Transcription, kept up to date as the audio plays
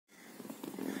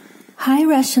Hi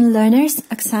Russian learners,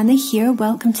 Oksana here,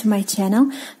 welcome to my channel.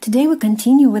 Today we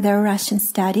continue with our Russian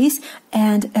studies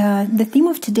and the theme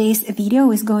of today's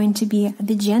video is going to be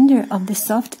the gender of the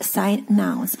soft sign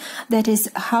nouns. That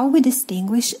is how we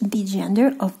distinguish the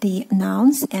gender of the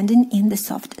nouns ending in the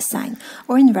soft sign,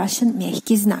 or in Russian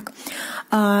мягкий знак.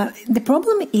 The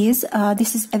problem is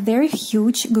this is a very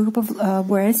huge group of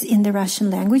words in the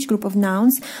Russian language, group of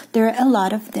nouns. There are a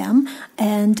lot of them,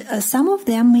 and some of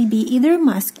them may be either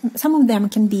some of them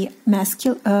can be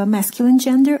masculine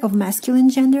gender, of masculine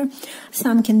gender,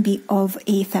 some can be of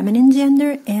a feminine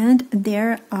gender, and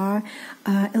there are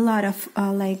a lot of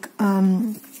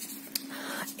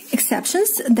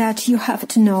exceptions that you have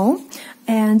to know.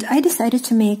 And I decided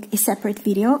to make a separate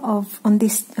video on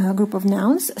this group of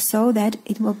nouns so that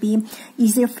it will be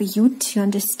easier for you to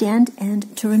understand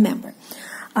and to remember.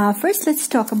 First, let's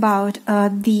talk about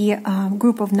the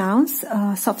group of nouns,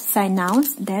 soft sign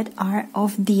nouns that are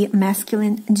of the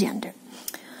masculine gender.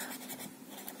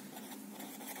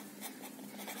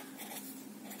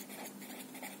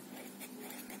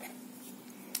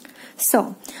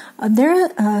 So,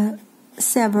 there are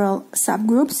several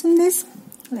subgroups in this,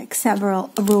 like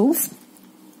several rules.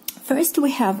 First,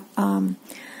 we have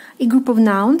a group of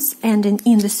nouns ending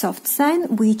in the soft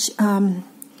sign, which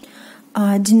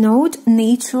denote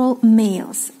natural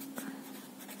males.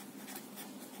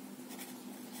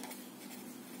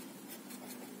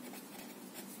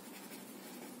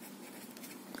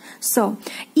 So,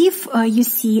 if you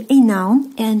see a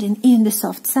noun ending in the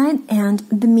soft sign and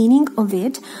the meaning of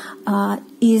it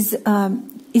is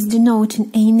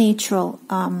denoting a natural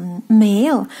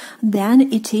male, then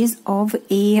it is of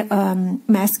a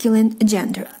masculine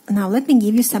gender. Now, let me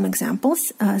give you some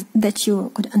examples that you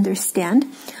could understand.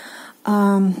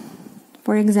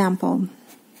 For example,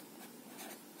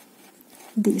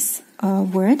 this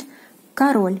word,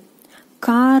 король,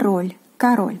 король,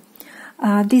 король.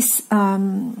 This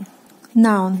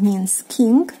noun means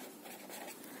king.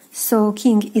 So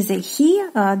king is a he.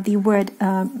 The word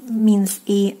means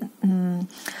a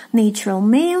natural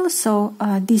male. So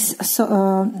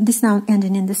this noun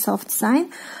ending in the soft sign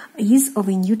is of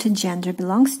a neuter gender,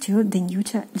 belongs to the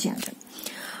neuter gender.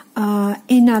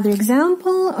 Another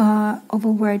example of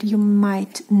a word you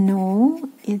might know,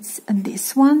 it's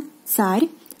this one, царь,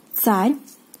 царь,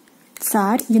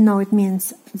 царь. You know it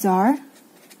means czar,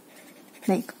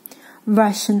 like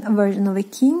Russian version of a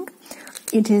king.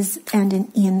 It is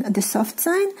ending in the soft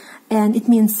sign, and it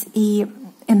means a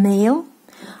male,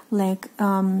 like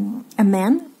a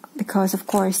man, because of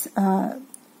course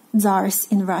czars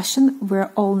in Russian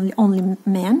were only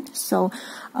men. So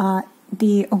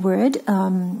the word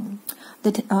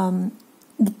that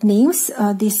names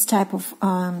this type of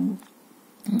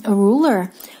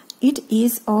ruler, it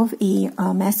is of a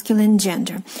masculine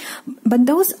gender. But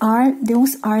those are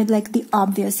like the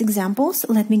obvious examples.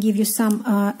 Let me give you some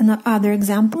other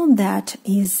example that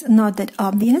is not that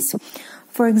obvious.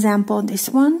 For example, this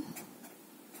one,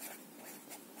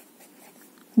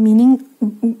 meaning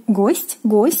гость,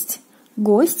 гость,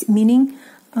 гость, meaning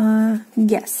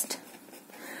guest.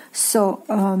 So,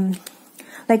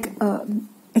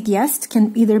 a guest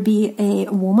can either be a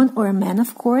woman or a man,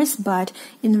 of course, but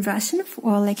in Russian,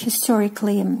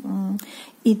 historically,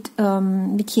 it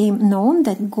became known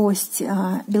that гость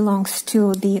belongs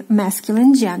to the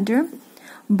masculine gender,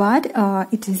 but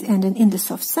it is ending in the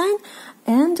soft sign,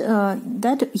 and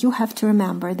that you have to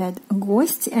remember that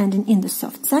гость ending in the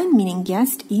soft sign, meaning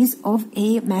guest, is of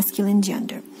a masculine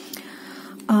gender.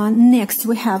 Next,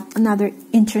 we have another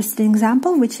interesting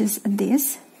example, which is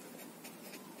this.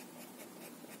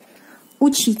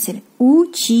 Учитель,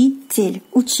 учитель,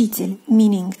 учитель,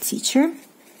 meaning teacher.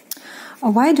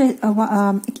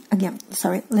 Again,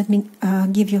 sorry, let me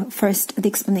give you first the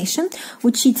explanation.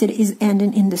 Учитель is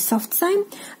ending in the soft sign,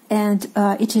 and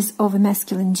it is of a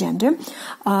masculine gender.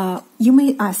 You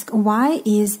may ask, why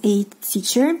is a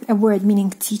teacher, a word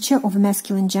meaning teacher, of a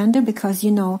masculine gender? Because,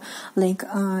 you know,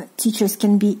 teachers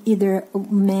can be either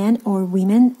men or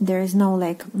women. There is no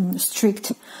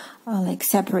strict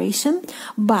separation,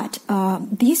 but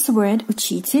this word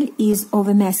учитель is of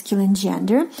a masculine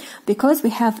gender because we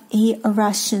have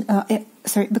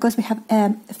because we have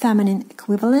a feminine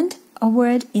equivalent of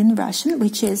word in Russian,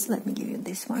 which is, let me give you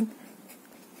this one,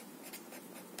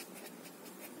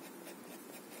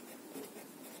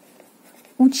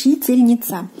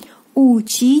 учительница.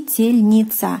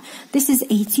 Учительница. This is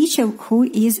a teacher who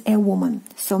is a woman.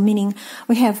 So meaning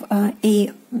we have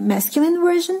a masculine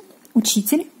version,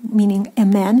 учитель, meaning a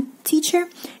man teacher,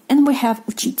 and we have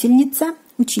учительница,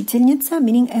 учительница,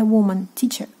 meaning a woman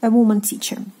teacher,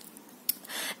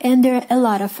 And there are a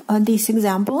lot of these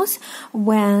examples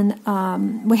when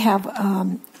we have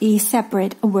a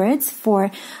separate words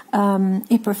for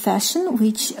a profession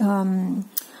which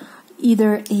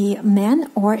either a man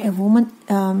or a woman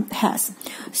has.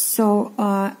 So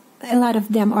a lot of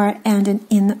them are ending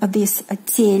in this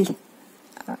tel,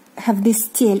 have this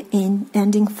tel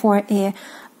ending for a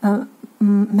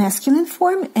masculine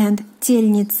form and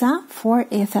telnica for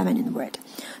a feminine word.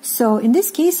 So in this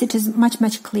case, it is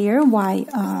much clearer why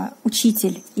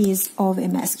учитель is of a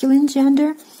masculine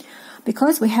gender,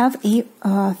 because we have a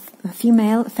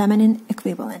female feminine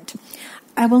equivalent.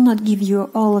 I will not give you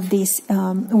all of these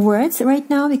words right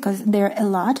now because there are a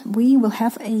lot. We will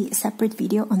have a separate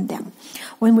video on them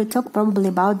when we talk probably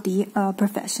about the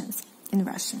professions in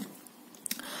Russian.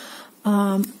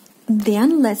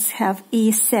 Then let's have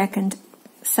a second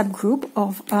subgroup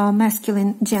of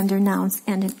masculine gender nouns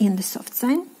ending in the soft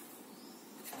sign.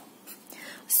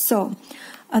 So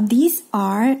these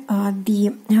are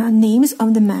the names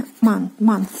of the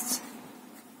months.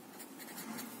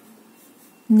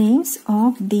 Names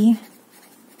of the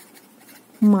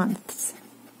months.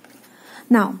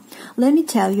 Now, let me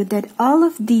tell you that all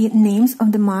of the names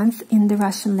of the month in the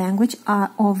Russian language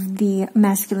are of the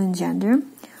masculine gender,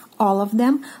 all of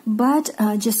them, but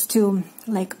just to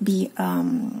be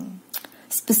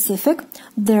specific,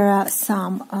 there are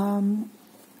some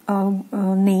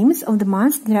names of the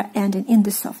months that are ending in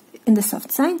the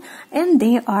soft sign, and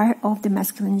they are of the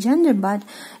masculine gender, but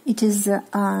it is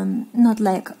not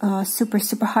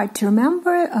super hard to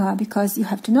remember because you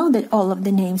have to know that all of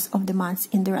the names of the months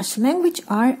in the Russian language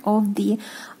are of the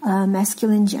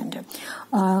masculine gender.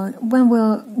 When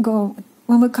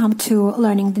we come to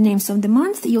learning the names of the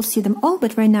months, you'll see them all,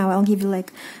 but right now I'll give you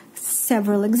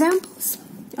several examples.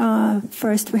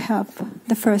 First we have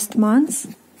the first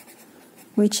month,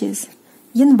 which is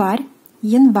январь.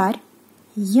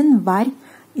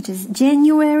 It is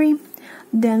January.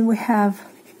 Then we have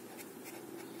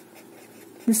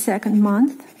the second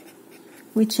month,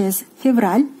 which is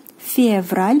February.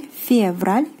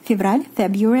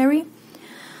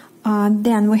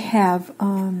 Then we have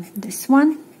this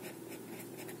one,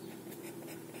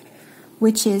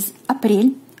 which is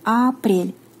April,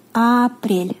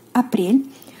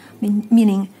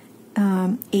 meaning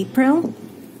April.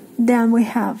 Then we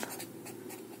have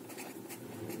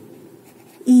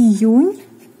июнь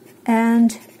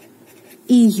and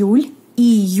июль,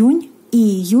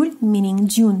 meaning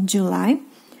June, July.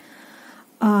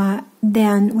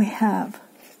 Then we have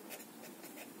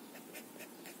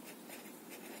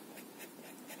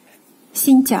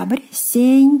сентябрь,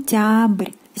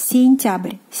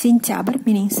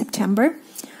 meaning September.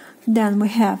 Then we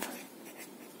have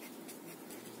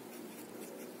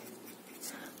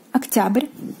октябрь,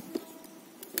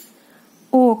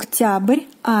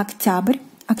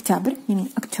 October, meaning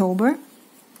October.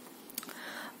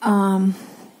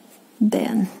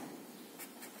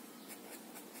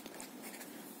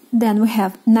 Then we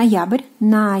have ноябрь,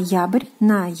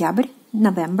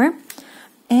 November.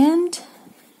 And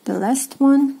the last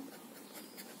one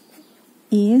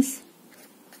is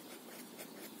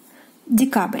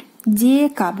декабрь,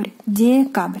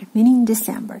 meaning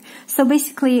December. So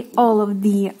basically all of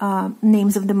the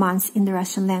names of the months in the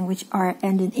Russian language are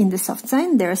ended in the soft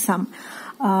sign. There are some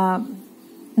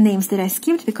names that I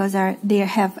skipped because they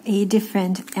have a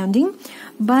different ending,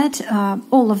 but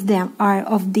all of them are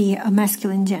of the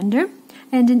masculine gender.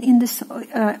 And in this,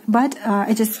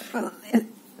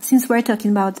 since we're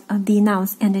talking about the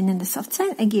nouns ending in the soft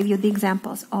sign, I gave you the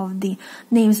examples of the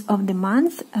names of the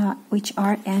month which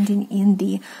are ending in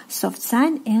the soft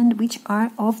sign and which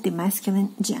are of the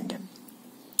masculine gender.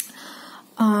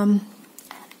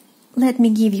 Let me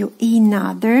give you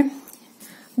another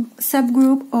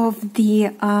subgroup of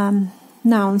the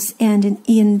nouns ending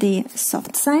in the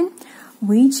soft sign,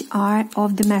 which are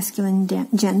of the masculine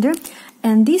gender.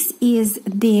 And this is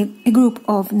a group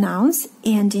of nouns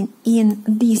ending in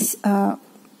this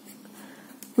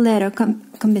letter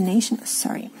combination,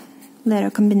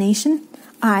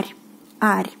 ar.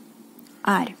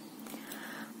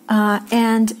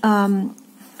 And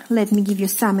let me give you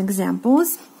some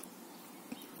examples.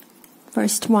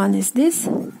 First one is this.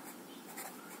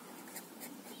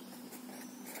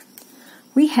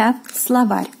 We have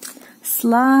словарь.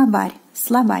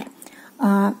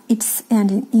 It's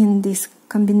ending in this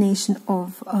combination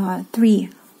of three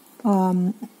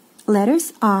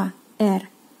letters, A, R,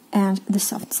 and the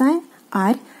soft sign,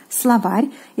 R.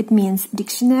 Словарь, it means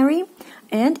dictionary,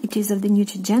 and it is of the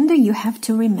neuter gender, you have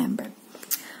to remember.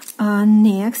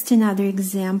 Next, another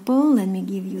example, let me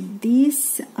give you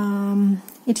this.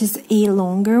 It is a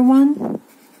longer one.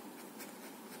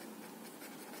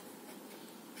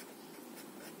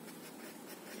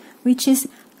 which is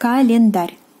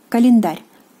календарь, календарь,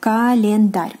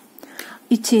 календарь.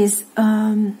 It is,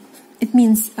 it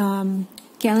means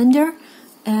calendar,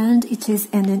 and it is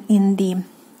ended in the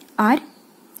ar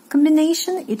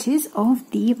combination. It is of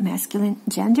the masculine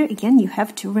gender. Again, you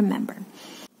have to remember.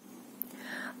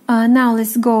 Now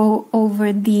let's go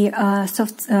over the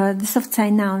soft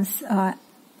sign nouns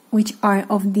which are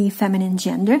of the feminine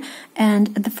gender.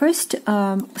 And the first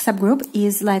subgroup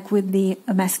is like with the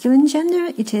masculine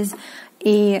gender. It is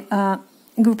a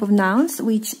group of nouns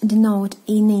which denote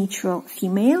a natural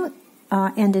female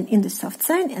ended in the soft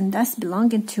sign and thus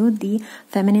belonging to the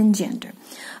feminine gender.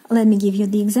 Let me give you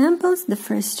the examples. The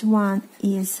first one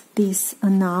is this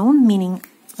noun, meaning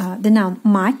the noun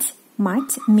мать,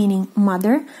 мать, meaning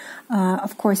mother.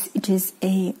 Of course, it is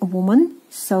a woman,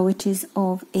 so it is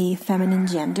of a feminine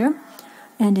gender,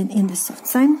 and in the soft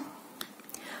sign.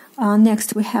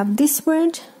 Next, we have this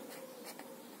word,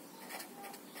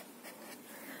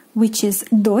 which is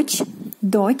дочь,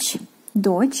 дочь,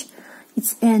 дочь.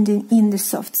 It's ending in the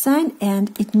soft sign,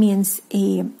 and it means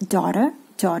a daughter,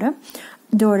 daughter.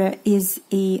 Daughter is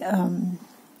a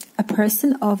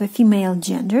person of a female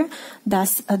gender.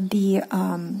 Thus, the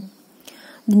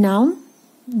noun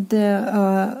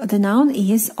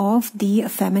is of the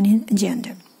feminine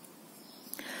gender.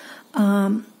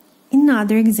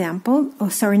 Another example,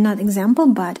 not example,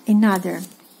 but another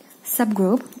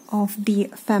subgroup of the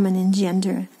feminine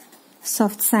gender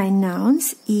soft sign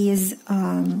nouns is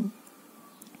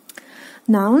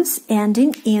nouns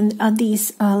ending in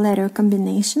this letter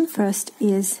combination. First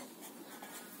is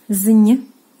zn,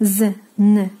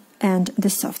 zn, and the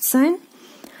soft sign.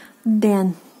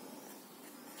 Then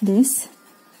this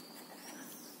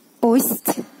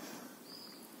ost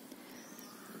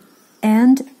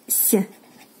and s.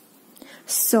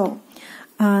 So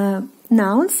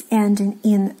nouns ending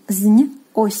in zn,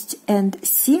 ost, and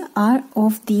s are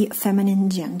of the feminine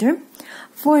gender.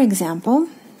 For example,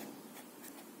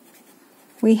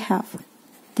 we have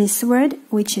this word,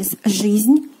 which is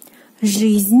жизнь,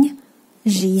 жизнь,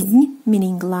 жизнь,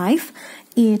 meaning life.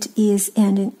 It is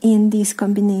ending in this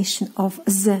combination of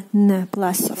z, n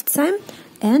plus soft sign,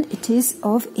 and it is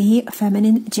of a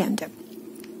feminine gender.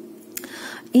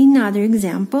 Another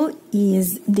example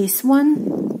is this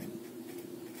one,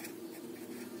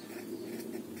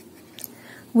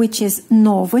 which is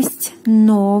новость,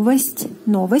 новость,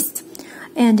 новость,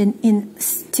 ending in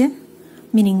st,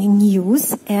 meaning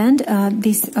news, and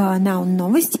this noun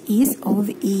новость is of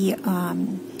a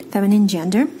feminine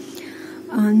gender.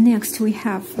 Next we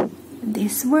have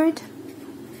this word,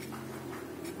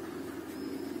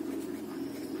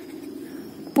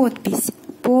 подпись,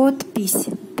 подпись,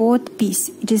 подпись.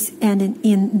 It is ending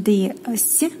in the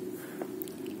s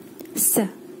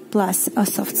plus a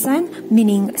soft sign,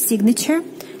 meaning signature.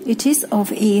 It is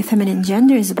of a feminine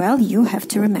gender as well, you have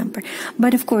to remember.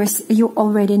 But of course, you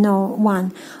already know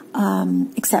one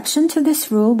exception to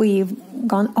this rule. We've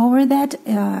gone over that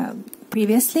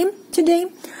previously today.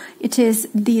 It is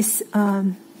this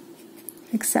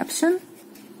exception,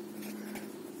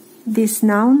 this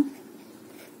noun,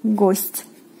 гость.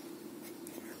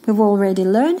 We've already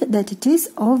learned that it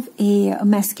is of a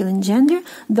masculine gender,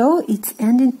 though it's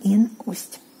ending in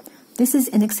ost. This is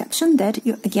an exception that,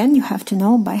 you have to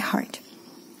know by heart.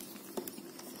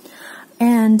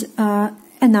 And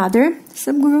another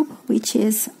subgroup, which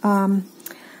is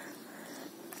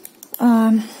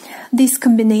this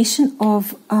combination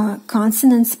of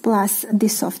consonants plus the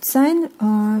soft sign,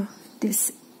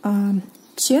 this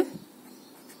ch,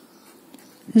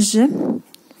 zh,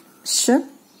 sh,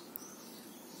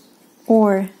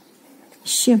 or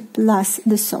sh plus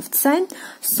the soft sign.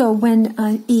 So when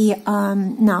a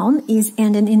noun is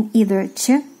ending in either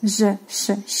ch, zh,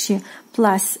 sh, sh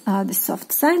plus the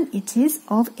soft sign, it is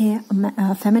of a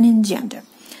feminine gender.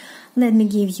 Let me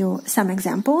give you some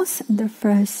examples. The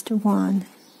first one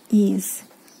is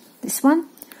this one,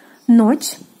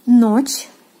 ночь, ночь,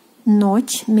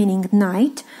 ночь, meaning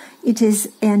night. It is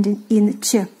ending in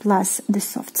ch plus the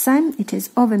soft sign. It is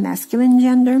of a masculine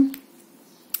gender.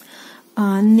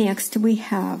 Next we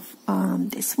have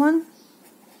this one,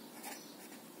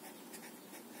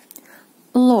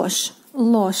 ложь,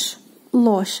 ложь,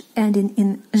 ложь, ending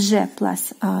in zh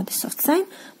plus the soft sign,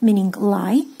 meaning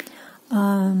lie,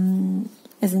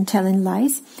 as in telling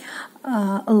lies.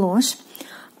 Ложь.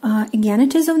 Again,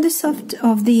 it is of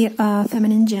the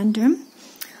feminine gender.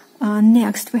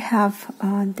 Next we have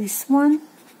this one,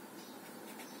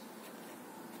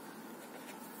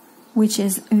 which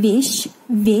is вещь,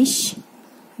 вещь,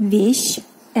 вещь,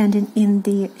 ending in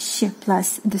the sh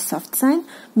plus the soft sign,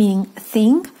 meaning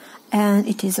thing, and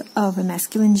it is of a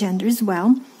masculine gender as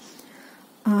well.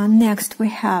 Next we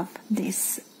have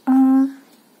this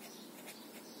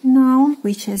noun,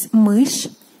 which is мышь,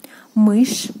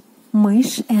 мышь,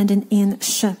 мышь, ending in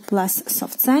sh plus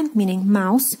soft sign, meaning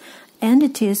mouse, and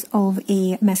it is of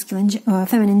a masculine,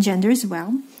 feminine gender as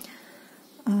well.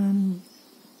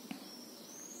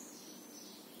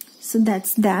 So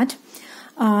that's that.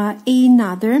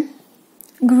 Another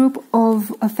group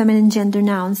of feminine gender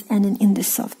nouns ending in the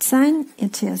soft sign,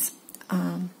 it is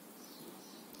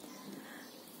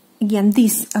again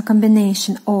this a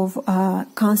combination of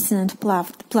consonant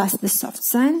plus the soft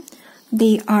sign.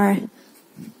 They are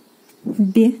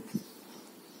b,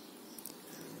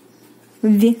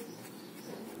 v,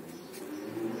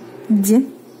 d,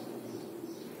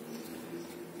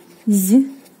 z,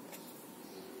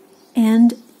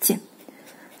 and t.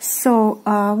 So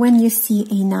when you see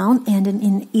a noun ending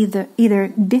in either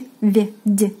b, v,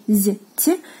 d, z,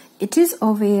 t, it is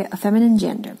of a feminine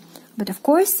gender. But of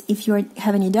course, if you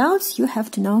have any doubts, you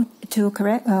have to know to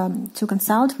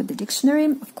consult with the dictionary,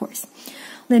 of course.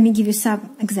 Let me give you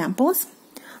some examples.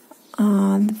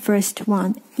 The first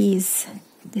one is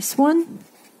this one.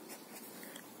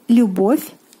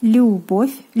 Любовь,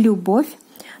 любовь, любовь,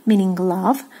 meaning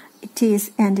love. It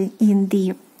is ending in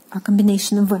the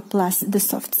combination of v plus the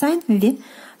soft sign, v,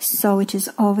 so it is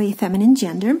of a feminine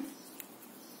gender.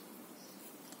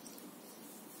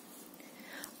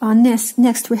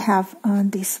 Next we have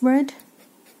this word,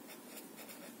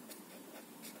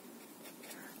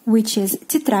 which is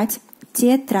тетрадь,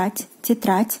 тетрадь,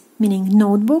 тетрадь, meaning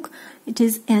notebook. It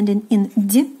is ending in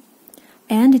d,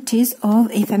 and it is of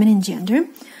a feminine gender.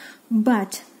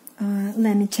 But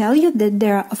let me tell you that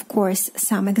there are, of course,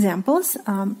 some examples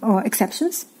or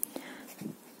exceptions.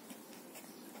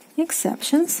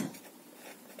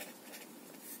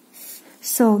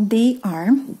 So they are,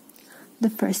 the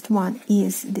first one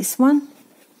is this one,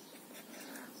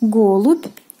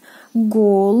 голубь,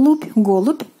 голубь,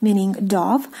 голубь, meaning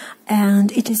dove,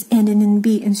 and it is ending in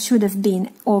b and should have been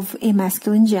of a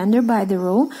masculine gender by the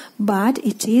rule, but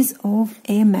it is of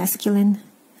a masculine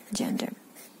gender.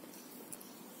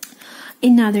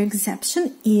 Another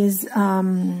exception is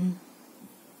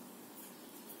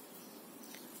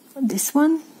this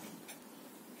one.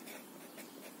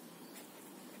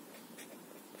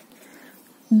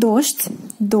 Дождь,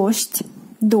 дождь,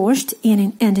 дождь,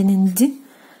 ending in d,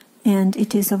 and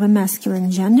it is of a masculine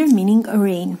gender, meaning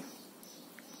rain.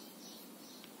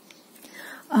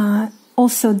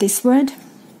 Also this word,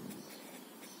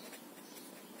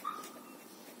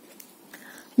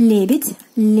 лебедь,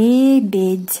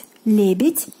 лебедь,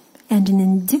 лебедь, ending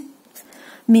in d,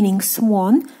 meaning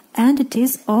swan, and it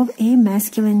is of a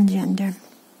masculine gender.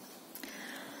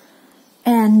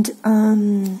 And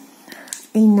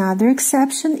another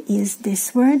exception is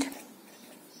this word,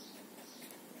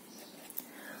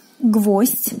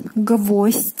 гвоздь,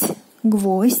 гвоздь,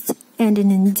 гвоздь,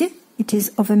 ending in d. It is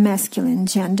of a masculine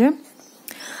gender,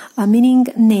 meaning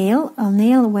nail. A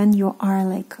nail when you are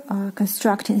like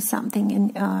constructing something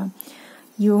and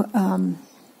you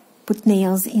put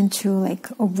nails into like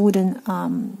wooden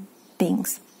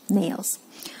things, nails.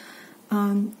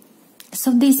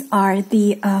 So these are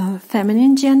the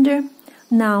feminine gender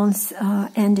nouns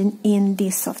ending in the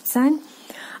soft sign.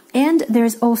 And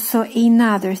there's also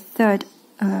another third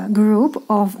group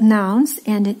of nouns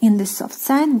ending in the soft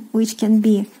sign, which can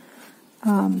be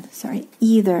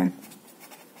either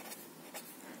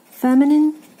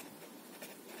feminine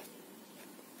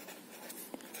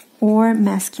or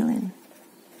masculine.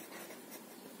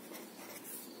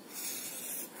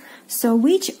 So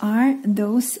which are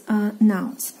those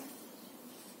nouns?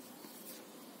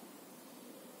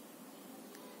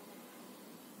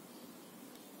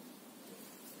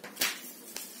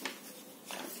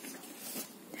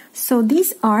 So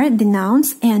these are the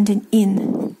nouns ending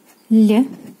in l,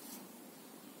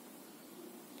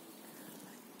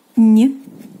 n,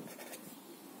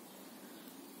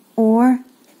 or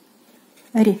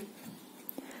r.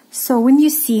 So when you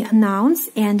see nouns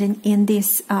ending in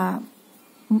these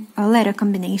letter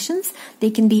combinations, they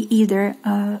can be either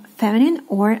feminine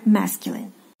or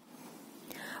masculine.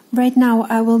 Right now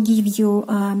I will give you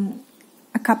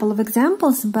a couple of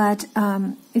examples, but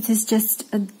it is just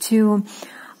to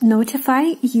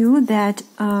notify you that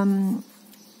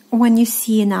when you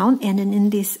see a noun ending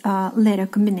in these letter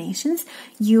combinations,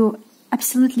 you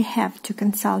absolutely have to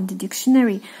consult the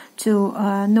dictionary to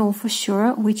know for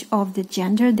sure which of the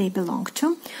gender they belong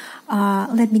to.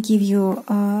 Let me give you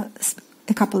a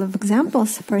couple of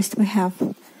examples. First, we have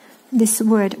this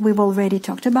word we've already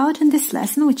talked about in this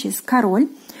lesson, which is король.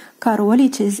 Король,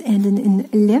 it is ending in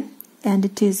l, and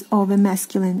it is of a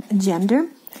masculine gender.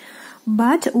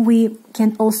 But we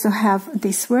can also have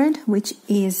this word, which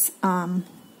is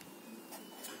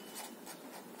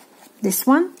this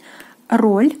one,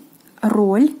 роль.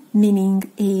 Role,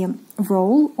 meaning a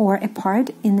role or a part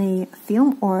in a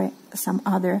film or some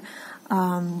other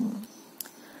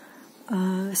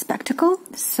spectacle.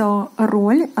 So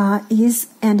role is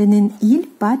ending in il,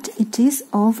 but it is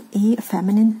of a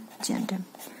feminine gender.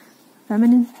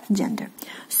 Feminine gender.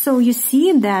 So you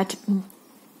see that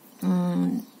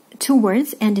two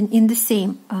words ending in the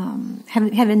same,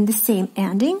 having the same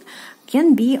ending,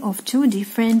 can be of two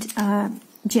different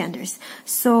genders.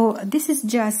 So this is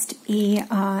just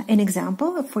an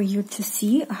example for you to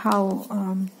see how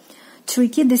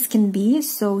tricky this can be.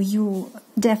 So you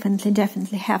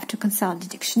definitely have to consult the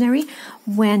dictionary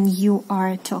when you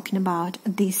are talking about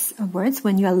these words,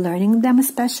 when you are learning them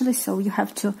especially. So you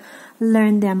have to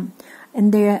learn them in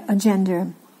their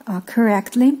gender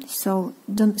correctly, so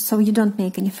you don't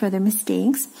make any further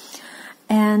mistakes.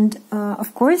 And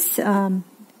of course,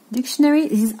 dictionary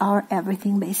is our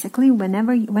everything, basically,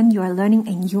 when you are learning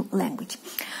a new language.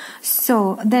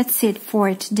 So that's it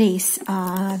for today's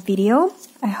video.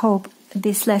 I hope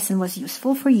this lesson was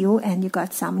useful for you and you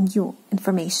got some new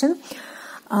information.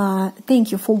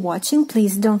 Thank you for watching.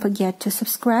 Please don't forget to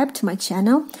subscribe to my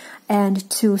channel and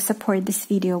to support this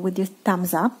video with your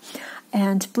thumbs up.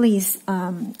 And please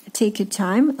take your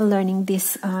time learning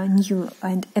this new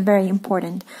and a very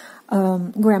important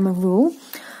grammar rule.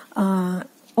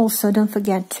 Also, don't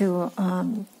forget to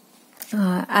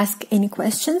ask any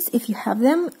questions if you have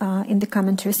them in the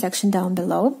commentary section down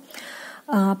below.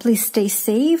 Please stay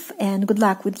safe and good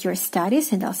luck with your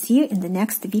studies, and I'll see you in the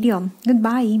next video.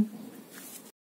 Goodbye.